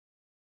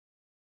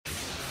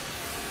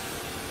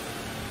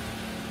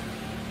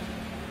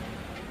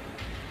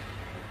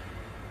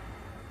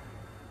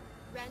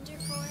Hello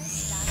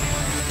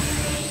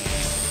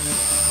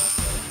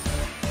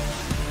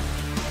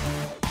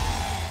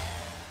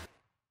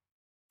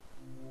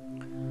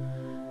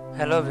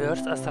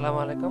viewers, আসসালামু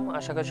আলাইকুম।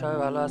 আশা করি সবাই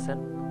ভালো আছেন।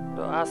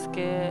 তো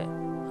আজকে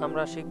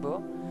আমরা শিখব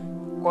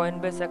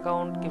কয়েনবেস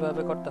অ্যাকাউন্ট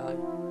কিভাবে করতে হয়।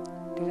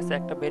 ঠিক আছে,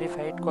 একটা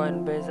ভেরিফাইড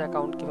কয়েনবেস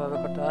অ্যাকাউন্ট কিভাবে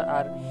করতে হয়,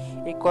 আর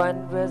এই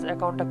কয়েনবেস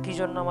অ্যাকাউন্টটা কী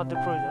জন্য আমাদের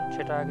প্রয়োজন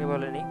সেটা আগে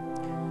বলে নিই।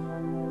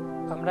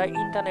 আমরা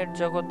ইন্টারনেট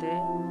জগতে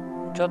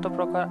যত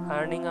প্রকার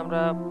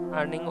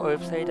আর্নিং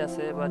ওয়েবসাইট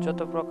আছে বা যত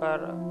প্রকার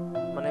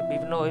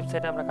বিভিন্ন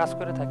ওয়েবসাইটে আমরা কাজ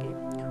করে থাকি,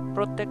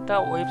 প্রত্যেকটা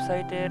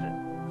ওয়েবসাইটের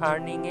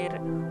আর্নিংয়ের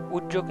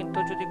উৎস কিন্তু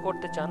যদি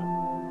করতে চান,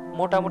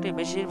 মোটামুটি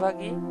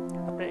বেশিরভাগই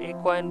আপনার এই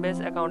কয়েনবেস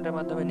অ্যাকাউন্টের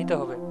মাধ্যমে নিতে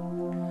হবে।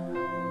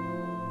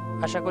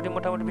 আশা করি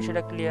মোটামুটি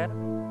বিষয়টা ক্লিয়ার।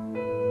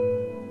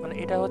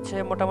 এটা হচ্ছে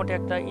মোটামুটি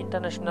একটা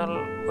ইন্টারন্যাশনাল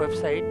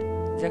ওয়েবসাইট,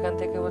 যেখান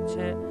থেকে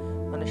হচ্ছে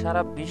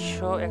সারা বিশ্ব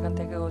এখান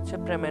থেকে হচ্ছে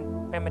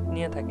পেমেন্ট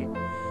নিয়ে থাকে।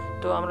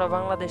 তো আমরা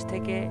বাংলাদেশ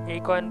থেকে এই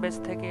কয়েনবেস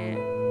থেকে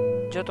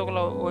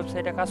যতগুলো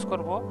ওয়েবসাইটে কাজ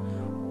করব,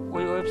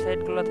 ওই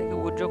ওয়েবসাইটগুলো থেকে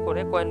উইথড্র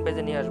করে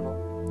কয়েনবেসে নিয়ে আসব,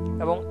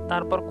 এবং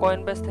তারপর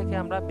কয়েনবেস থেকে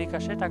আমরা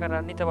বিকাশে টাকাটা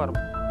নিতে পারবো।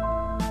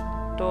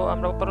 তো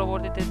আমরা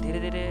পরবর্তীতে ধীরে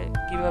ধীরে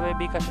কিভাবে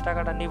বিকাশে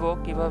টাকাটা নিব,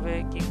 কিভাবে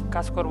কি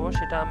কাজ করব,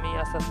 সেটা আমি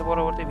আস্তে আস্তে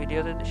পরবর্তী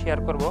ভিডিওতে শেয়ার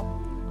করব।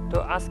 তো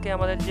আজকে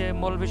আমাদের যে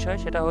মূল বিষয়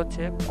সেটা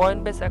হচ্ছে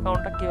কয়েনবেস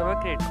অ্যাকাউন্টটা কিভাবে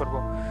ক্রিয়েট করব।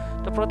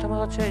 তো প্রথমে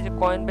হচ্ছে এই যে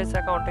কয়েনবেস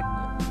অ্যাকাউন্টে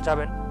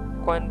যাবেন,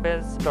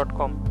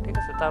 coinbase.com, ঠিক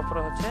আছে। তারপরে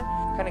হচ্ছে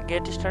এখানে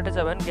গেট স্টার্টে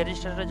যাবেন। গেট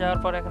স্টার্টে যাওয়ার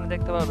পর এখানে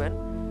দেখতে পাবেন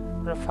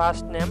আপনার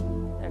ফার্স্ট নেম,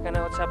 এখানে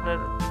হচ্ছে আপনার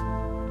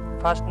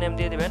ফার্স্ট নেম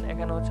দিয়ে দিবেন,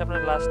 এখানে হচ্ছে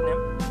আপনার লাস্ট নেম,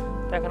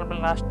 তো এখানে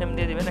আপনার লাস্ট নেম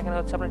দিয়ে দিবেন, এখানে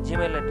হচ্ছে আপনার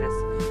জিমেইল অ্যাড্রেস।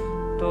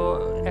 তো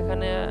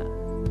এখানে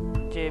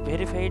যে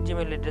ভেরিফাইড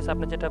জিমেইল অ্যাড্রেস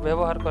আপনি যেটা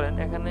ব্যবহার করেন,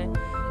 এখানে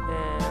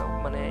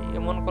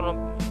এমন কোনো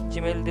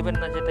জিমেইল দিবেন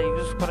না যেটা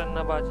ইউজ করেন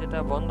না বা যেটা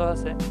বন্ধ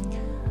আছে।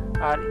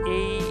 আর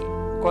এই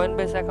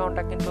কয়েনবেস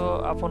অ্যাকাউন্টটা কিন্তু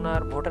আপনার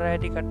ভোটার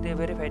আইডি কার্ড দিয়ে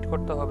ভেরিফাইড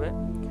করতে হবে।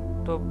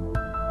 তো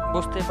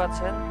বুঝতেই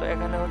পাচ্ছেন, তো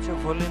এখানে হচ্ছে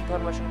ভুল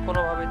ইনফরমেশন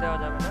কোনোভাবেই দেওয়া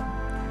যাবে না,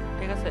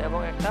 ঠিক আছে। এবং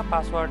একটা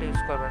পাসওয়ার্ড ইউজ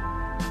করবেন।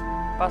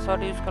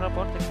 পাসওয়ার্ড ইউজ করার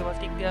পর দেখতে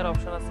পাচ্ছেন টিক দেওয়ার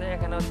অপশন আছে,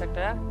 এখানে হচ্ছে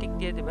একটা টিক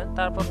দিয়ে দিবেন।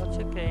 তারপর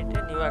হচ্ছে ক্রিয়েট এ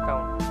নিউ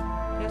অ্যাকাউন্ট,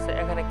 ঠিক আছে,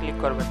 এখানে ক্লিক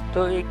করবেন। তো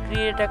এই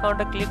ক্রিয়েট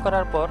অ্যাকাউন্টে ক্লিক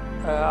করার পর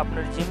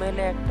আপনার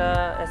জিমেইলে একটা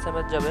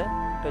এসএমএস যাবে।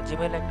 তো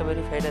জিমেইলে একটা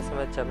ভেরিফাইড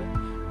এসএমএস যাবে।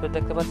 তো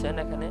দেখতে পাচ্ছেন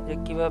এখানে যে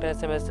কিভাবে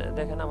এসএমএস,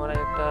 দেখেন আমার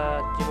একটা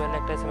জিমেইলে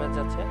একটা এসএমএস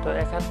যাচ্ছে। তো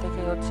এখান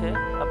থেকে হচ্ছে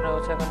আপনার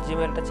হচ্ছে এখন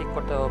জিমেইলটা চেক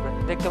করতে হবে।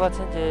 দেখতে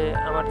পাচ্ছেন যে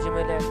আমার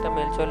জিমেইলে একটা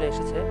মেল চলে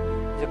এসেছে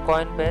যে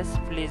Coinbase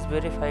please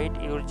verified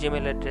your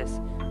Gmail address.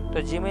 তো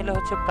জিমেইলে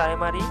হচ্ছে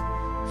প্রাইমারি,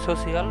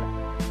 সোশিয়াল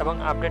এবং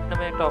আপডেট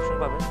নামে একটা অপশন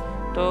পাবেন।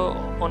 তো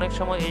অনেক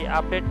সময় এই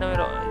আপডেট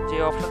নামের যে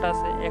অপশনটা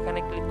আছে, এখানে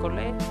ক্লিক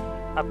করলে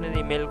আপনি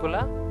এই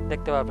মেলগুলা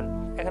দেখতে পাবেন।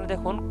 এখানে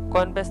দেখুন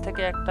কয়েনবেস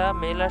থেকে একটা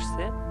মেল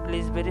আসছে,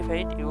 please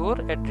verified your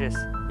address,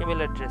 email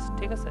address,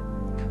 ঠিক আছে।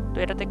 তো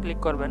এটাতে ক্লিক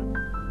করবেন।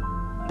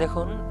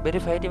 দেখুন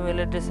ভেরিফাইড ইমেল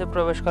অ্যাড্রেসে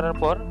প্রবেশ করার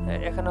পর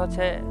এখানে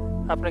হচ্ছে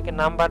আপনাকে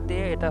নাম্বার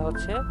দিয়ে এটা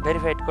হচ্ছে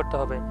ভেরিফাইড করতে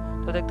হবে।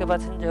 তো দেখতে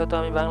পাচ্ছেন যেহেতু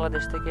আমি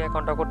বাংলাদেশ থেকে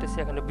অ্যাকাউন্টটা করতেছি,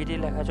 এখানে বিডি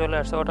লেখা চলে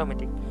আসছে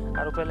অটোমেটিক,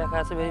 আর উপরে লেখা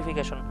আছে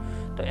ভেরিফিকেশন।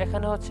 তো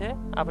এখানে হচ্ছে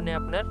আপনি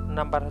আপনার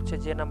নাম্বার হচ্ছে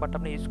যে নাম্বারটা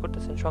আপনি ইউজ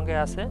করতেছেন সঙ্গে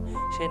আছে,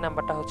 সেই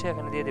নাম্বারটা হচ্ছে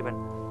এখানে দিয়ে দিবেন।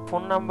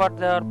 ফোন নাম্বার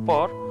দেওয়ার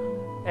পর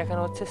এখানে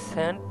হচ্ছে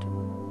সেন্ড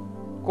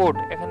কোড,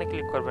 এখানে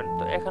ক্লিক করবেন।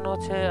 তো এখানে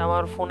হচ্ছে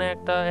আমার ফোনে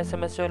একটা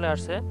এসএমএস চলে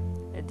আসছে,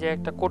 যে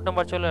একটা কোড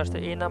নাম্বার চলে আসছে,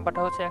 এই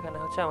নাম্বারটা হচ্ছে এখানে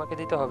হচ্ছে আমাকে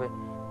দিতে হবে।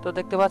 তো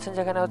দেখতে পাচ্ছেন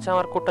যেখানে হচ্ছে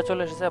আমার কোডটা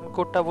চলে এসেছে, আমি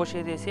কোডটা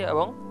বসিয়ে দিয়েছি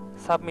এবং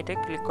সাবমিটে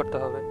ক্লিক করতে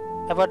হবে।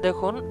 এবার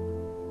দেখুন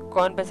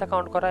কয়েনবেস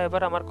অ্যাকাউন্ট করা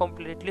এবার আমার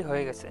কমপ্লিটলি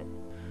হয়ে গেছে।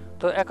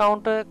 তো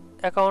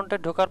অ্যাকাউন্টে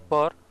ঢোকার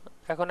পর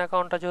এখন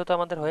অ্যাকাউন্টটা যেহেতু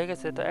আমাদের হয়ে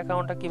গেছে, তো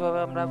অ্যাকাউন্টটা কীভাবে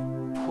আমরা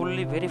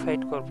ফুললি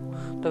ভেরিফাইড করব।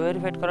 তো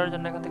ভেরিফাইড করার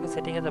জন্য এখান থেকে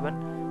সেটিংয়ে যাবেন।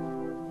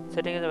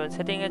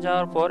 সেটিংয়ে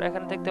যাওয়ার পর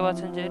এখানে দেখতে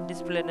পাচ্ছেন যে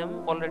ডিসপ্লে নেম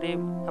অলরেডি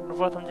আপনি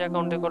প্রথম যে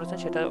অ্যাকাউন্টে করেছেন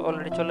সেটা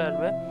অলরেডি চলে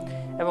আসবে,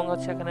 এবং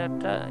হচ্ছে এখানে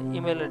একটা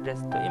ইমেল অ্যাড্রেস।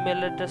 তো ইমেল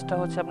অ্যাড্রেসটা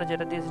হচ্ছে আপনি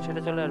যেটা দিয়েছেন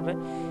সেটা চলে আসবে।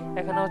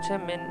 এখানে হচ্ছে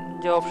মেন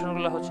যে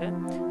অপশনগুলো হচ্ছে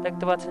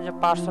দেখতে পাচ্ছেন যে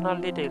পার্সোনাল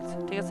ডিটেলস,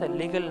 ঠিক আছে,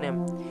 লিগ্যাল নেম,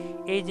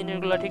 এই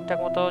জিনিসগুলো ঠিকঠাক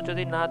মতো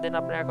যদি না দেন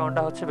আপনার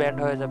অ্যাকাউন্টটা হচ্ছে ব্যান্ড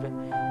হয়ে যাবে,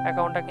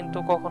 অ্যাকাউন্টটা কিন্তু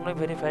কখনোই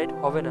ভেরিফাইড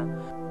হবে না।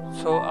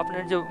 সো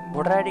আপনার যে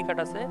ভোটার আইডি কার্ড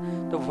আছে,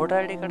 তো ভোটার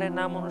আইডি কার্ডের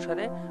নাম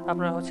অনুসারে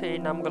আপনারা হচ্ছে এই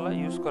নামগুলো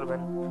ইউজ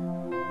করবেন।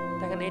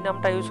 দেখেন এই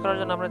নামটা ইউজ করার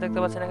জন্য আপনারা দেখতে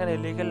পাচ্ছেন এখানে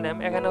লিগ্যাল নেম,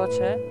 এখানে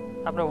হচ্ছে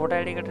আপনার ভোটার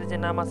আইডি কার্ডের যে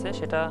নাম আছে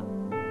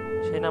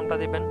সেই নামটা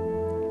দিবেন।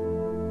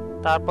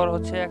 তারপর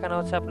হচ্ছে এখানে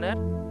হচ্ছে আপনার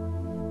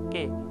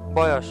কি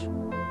বয়স,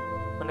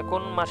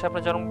 কোন মাসে আপনি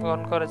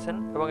জন্মগ্রহণ করেছেন,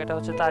 এবং এটা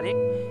হচ্ছে তারিখ,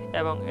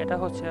 এবং এটা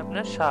হচ্ছে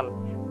আপনার সাল,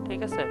 ঠিক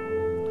আছে।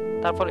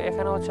 তারপর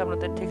এখানে হচ্ছে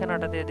আপনাদের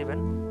ঠিকানাটা দিয়ে দিবেন।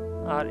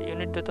 আর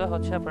ইউনিট 2তে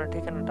হচ্ছে আপনার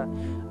ঠিকানাটা,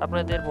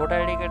 আপনাদের ভোটার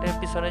আইডি কার্ডের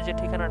পিছনে যে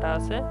ঠিকানাটা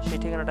আছে সেই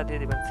ঠিকানাটা দিয়ে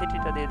দিবেন,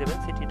 সিটিটা দিয়ে দিবেন,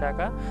 সিটি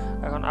ঢাকা।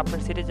 এখন আপনার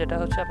সিটি যেটা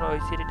হচ্ছে আপনার ওই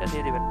সিটিটা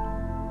দিয়ে দিবেন।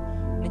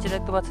 নিচে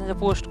দেখতে পাচ্ছেন যে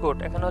পোস্ট কোড,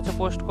 এখানে হচ্ছে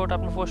পোস্ট কোড,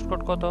 আপনার পোস্ট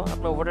কোড কত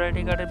আপনার ভোটার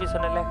আইডি কার্ডের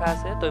পিছনে লেখা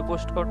আছে, তো ওই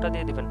পোস্ট কোডটা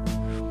দিয়ে দিবেন।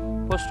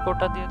 পোস্ট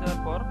কোডটা দিয়ে দেওয়ার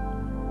পর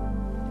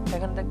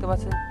এখানে দেখতে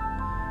পাচ্ছেন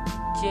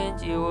change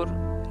your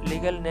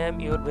legal name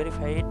your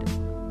verified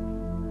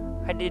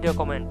ID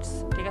documents,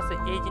 ঠিক আছে।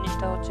 এই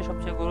জিনিসটা হচ্ছে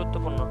সবচেয়ে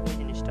গুরুত্বপূর্ণ এই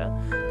জিনিসটা।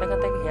 তো এখান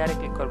থেকে হেয়ারে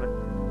ক্লিক করবেন।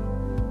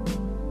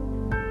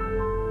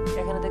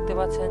 এখানে দেখতে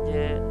পাচ্ছেন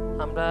যে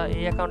আমরা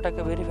এই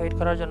অ্যাকাউন্টটাকে ভেরিফাইড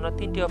করার জন্য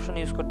 3টি অপশন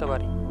ইউজ করতে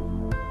পারি,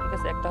 ঠিক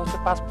আছে। একটা হচ্ছে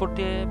পাসপোর্ট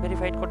দিয়ে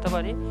ভেরিফাইড করতে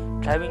পারি,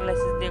 ড্রাইভিং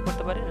লাইসেন্স দিয়ে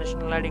করতে পারি,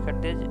 ন্যাশনাল আইডি কার্ড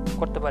দিয়ে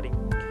করতে পারি।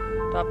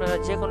 তো আপনারা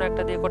যে কোনো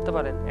একটা দিয়ে করতে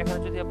পারেন। এখানে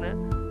যদি আপনার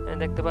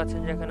দেখতে পাচ্ছেন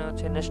যে এখানে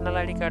হচ্ছে ন্যাশনাল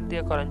আইডি কার্ড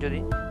দিয়ে করেন যদি,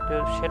 তো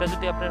সেটা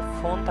যদি আপনার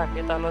ফোন থাকে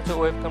তাহলে হচ্ছে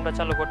ওয়েবক্যামটা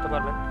চালু করতে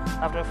পারবেন।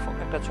 আপনার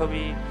একটা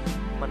ছবি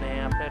মানে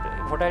আপনার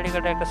ভোটার আইডি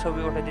কার্ডে একটা ছবি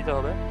উঠে দিতে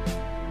হবে।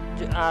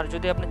 আর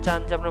যদি আপনি চান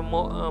যে আপনার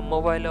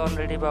মোবাইলে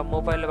অলরেডি বা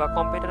মোবাইলে বা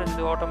কম্পিউটারে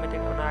যদি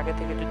অটোমেটিক মানে আগে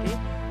থেকে যদি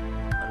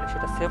মানে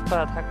সেটা সেভ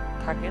করা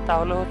থাকে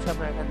তাহলে হচ্ছে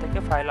আপনার এখান থেকে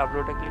ফাইল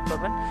আপলোডে ক্লিক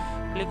করবেন।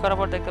 ক্লিক করার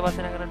পর দেখতে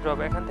পাচ্ছেন এখানে ড্রপ,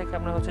 এখান থেকে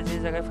আপনার হচ্ছে যে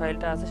জায়গায়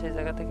ফাইলটা আছে সেই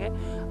জায়গা থেকে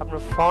আপনার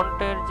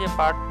ফ্রন্টের যে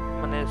পার্ট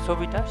মানে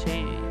ছবিটা সেই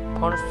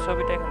ফ্রন্ট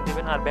ছবিটা এখানে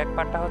দিবেন, আর ব্যাক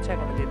পার্টটা হচ্ছে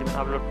এখানে দিয়ে দেবেন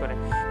আপলোড করে,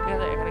 ঠিক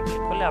আছে। এখানে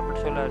ক্লিক করলে আপলোড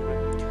চলে আসবে।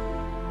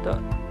 তো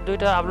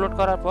দুইটা আপলোড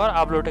করার পর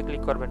আপলোডে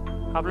ক্লিক করবেন।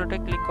 আপলোডে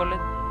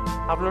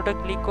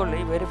ক্লিক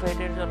করলেই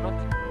ভেরিফাইডের জন্য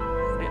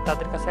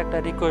তাদের কাছে একটা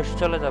রিকোয়েস্ট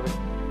চলে যাবে।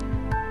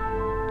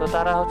 তো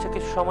তারা হচ্ছে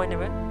কিছু সময়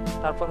নেবে,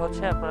 তারপর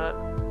হচ্ছে আপনার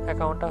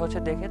অ্যাকাউন্টটা হচ্ছে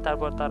দেখে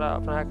তারপর তারা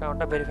আপনার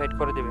অ্যাকাউন্টটা ভেরিফাইড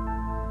করে দেবে।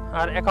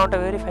 আর অ্যাকাউন্টটা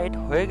ভেরিফাইড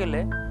হয়ে গেলে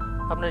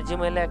আপনার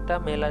জিমেইলে একটা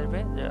মেল আসবে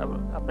যে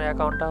আপনার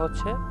অ্যাকাউন্টটা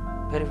হচ্ছে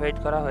ভেরিফাইড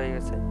করা হয়ে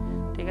গেছে,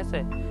 ঠিক আছে।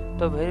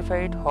 তো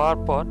ভেরিফাইড হওয়ার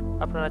পর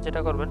আপনারা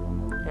যেটা করবেন,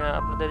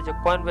 আপনাদের যে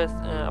কয়েনবেস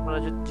আপনারা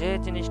যে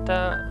জিনিসটা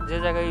যে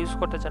জায়গায় ইউজ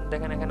করতে চান,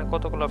 দেখেন এখানে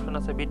কতগুলো অপশন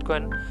আছে।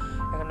 বিটকয়েন,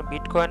 এখানে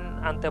বিটকয়েন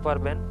আনতে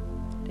পারবেন,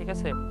 ঠিক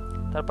আছে।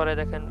 তারপরে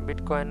দেখেন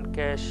বিটকয়েন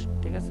ক্যাশ,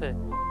 ঠিক আছে,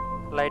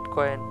 লাইট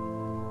কয়েন,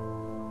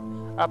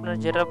 আপনার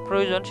যেটা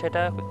প্রয়োজন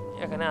সেটা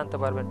এখানে আনতে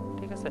পারবেন,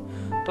 ঠিক আছে।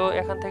 তো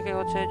এখান থেকে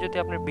হচ্ছে যদি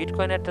আপনার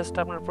বিটকয়েন অ্যাড্রেসটা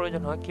আপনার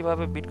প্রয়োজন হয়,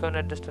 কিভাবে বিটকয়েন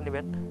অ্যাড্রেসটা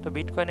নেবেন, তো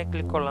বিটকয়েনে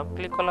ক্লিক করলাম।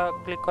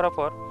 ক্লিক করার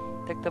পর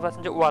দেখতে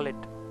পাচ্ছেন যে ওয়ালেট,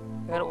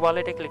 এখানে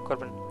ওয়ালেটে ক্লিক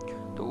করবেন।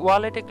 তো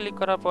ওয়ালেটে ক্লিক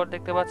করার পর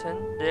দেখতে পাচ্ছেন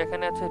যে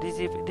এখানে আছে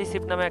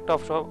রিসিভ নামে একটা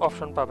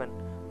অপশন পাবেন।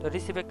 তো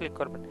রিসিভে ক্লিক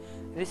করবেন।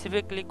 রিসিভে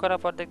ক্লিক করার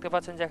পর দেখতে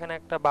পাচ্ছেন যে এখানে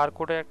একটা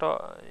বারকোডের একটা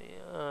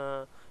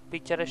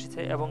পিকচার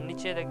এসেছে এবং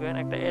নিচে দেখবেন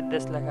একটা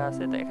অ্যাড্রেস লেখা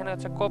আছে। তো এখানে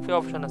হচ্ছে কপি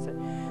অপশন আছে।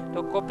 তো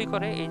কপি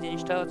করে এই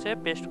জিনিসটা হচ্ছে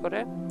পেস্ট করে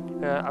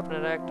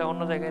আপনারা একটা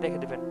অন্য জায়গায় রেখে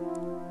দেবেন,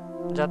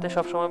 যাতে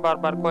সবসময়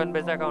বারবার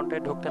কয়েনবেজ অ্যাকাউন্টে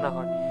ঢুকতে না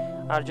হয়।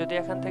 আর যদি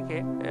এখান থেকে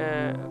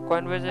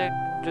কয়েনবেজে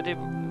যদি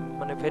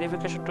মানে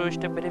ভেরিফিকেশন 2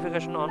 স্টেপ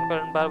ভেরিফিকেশন অন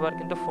করেন বারবার,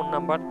 কিন্তু ফোন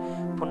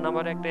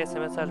নাম্বারে একটা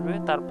SMS আসবে,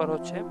 তারপর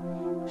হচ্ছে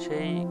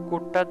সেই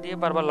কোডটা দিয়ে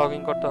বারবার লগ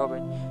ইন করতে হবে।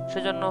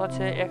 সেজন্য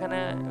হচ্ছে এখানে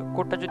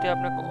কোডটা যদি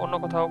আপনি অন্য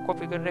কোথাও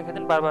কপি করে রেখে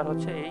দেন বারবার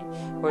হচ্ছে এই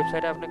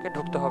ওয়েবসাইটে আপনাকে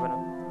ঢুকতে হবে না,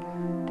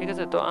 ঠিক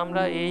আছে। তো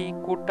আমরা এই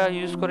কোডটা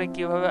ইউজ করে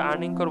কিভাবে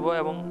আর্নিং করব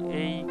এবং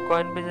এই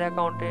কয়েনবেজ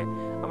অ্যাকাউন্টে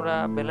আমরা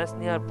ব্যালেন্স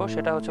নিয়ে আসবো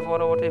সেটা হচ্ছে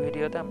পরবর্তী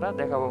ভিডিওতে আমরা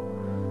দেখাবো।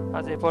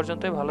 আজ এই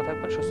পর্যন্তই। ভালো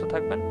থাকবেন, সুস্থ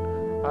থাকবেন,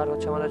 আর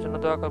হচ্ছে আমাদের জন্য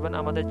দোয়া করবেন,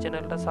 আমাদের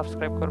চ্যানেলটা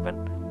সাবস্ক্রাইব করবেন।